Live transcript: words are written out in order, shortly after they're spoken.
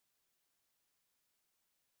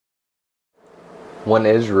When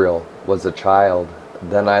Israel was a child,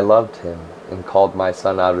 then I loved him, and called my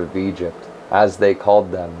son out of Egypt. As they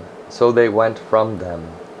called them, so they went from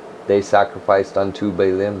them. They sacrificed unto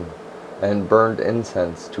Baalim, and burned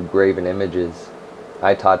incense to graven images.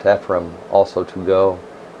 I taught Ephraim also to go,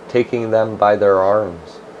 taking them by their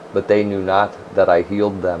arms, but they knew not that I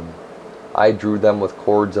healed them. I drew them with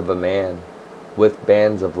cords of a man, with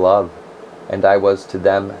bands of love, and I was to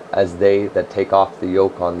them as they that take off the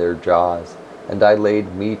yoke on their jaws, and I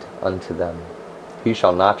laid meat unto them. He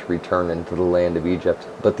shall not return into the land of Egypt,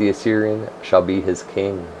 but the Assyrian shall be his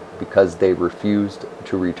king, because they refused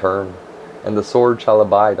to return. And the sword shall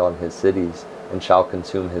abide on his cities, and shall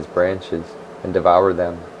consume his branches, and devour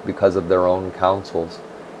them, because of their own counsels.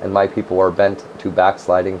 And my people are bent to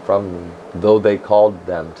backsliding from me, though they called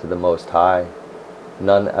them to the Most High.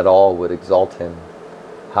 None at all would exalt him.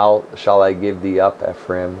 How shall I give thee up,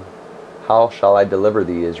 Ephraim? How shall I deliver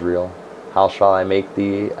thee, Israel? How shall I make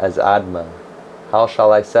thee as Admah? How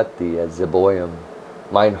shall I set thee as Zeboim?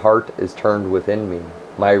 Mine heart is turned within me,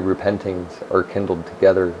 my repentings are kindled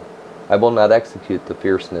together. I will not execute the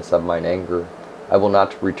fierceness of mine anger. I will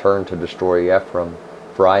not return to destroy Ephraim,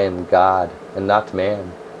 for I am God, and not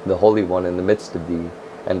man, the Holy One in the midst of thee,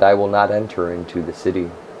 and I will not enter into the city.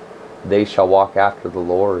 They shall walk after the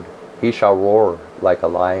Lord. He shall roar like a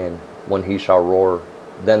lion. When he shall roar,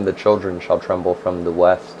 then the children shall tremble from the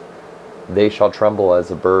west. They shall tremble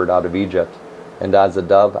as a bird out of Egypt, and as a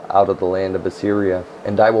dove out of the land of Assyria.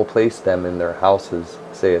 And I will place them in their houses,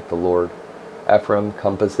 saith the Lord. Ephraim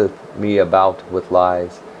compasseth me about with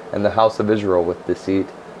lies, and the house of Israel with deceit.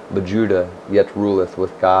 But Judah yet ruleth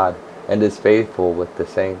with God, and is faithful with the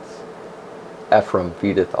saints. Ephraim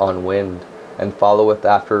feedeth on wind, and followeth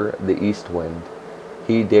after the east wind.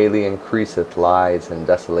 He daily increaseth lies and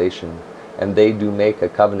desolation, and they do make a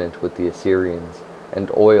covenant with the Assyrians, and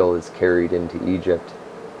oil is carried into Egypt.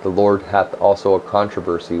 The Lord hath also a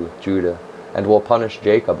controversy with Judah, and will punish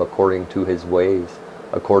Jacob according to his ways,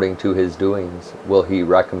 according to his doings will he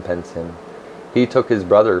recompense him. He took his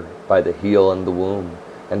brother by the heel and the womb,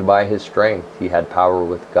 and by his strength he had power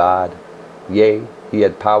with God. Yea, he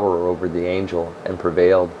had power over the angel, and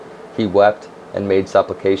prevailed. He wept, and made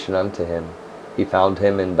supplication unto him. He found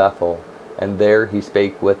him in Bethel, and there he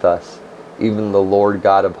spake with us. Even the Lord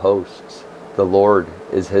God of hosts, the Lord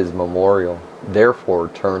is his memorial. Therefore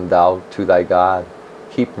turn thou to thy God,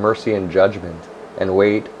 keep mercy and judgment, and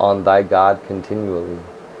wait on thy God continually.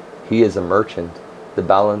 He is a merchant, the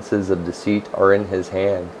balances of deceit are in his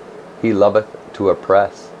hand. He loveth to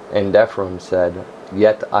oppress. And Ephraim said,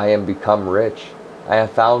 Yet I am become rich. I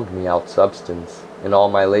have found me out substance. In all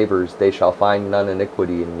my labors they shall find none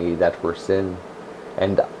iniquity in me that were sin.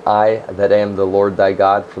 And I that am the Lord thy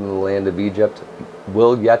God from the land of Egypt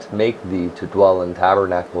will yet make thee to dwell in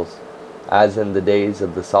tabernacles, as in the days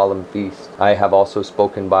of the solemn feast. I have also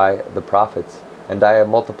spoken by the prophets, and I have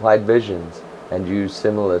multiplied visions, and used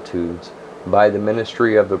similitudes by the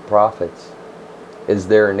ministry of the prophets. Is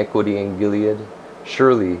there iniquity in Gilead?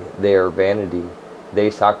 Surely they are vanity.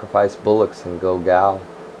 They sacrifice bullocks in Gilgal.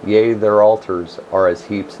 Yea, their altars are as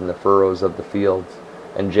heaps in the furrows of the fields.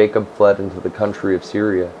 And Jacob fled into the country of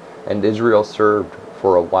Syria, and Israel served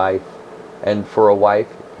for a wife. And for a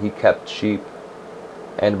wife he kept sheep.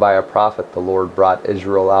 And by a prophet the Lord brought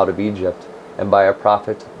Israel out of Egypt, and by a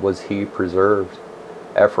prophet was he preserved.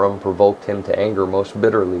 Ephraim provoked him to anger most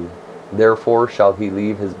bitterly. Therefore shall he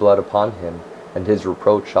leave his blood upon him, and his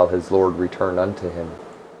reproach shall his Lord return unto him.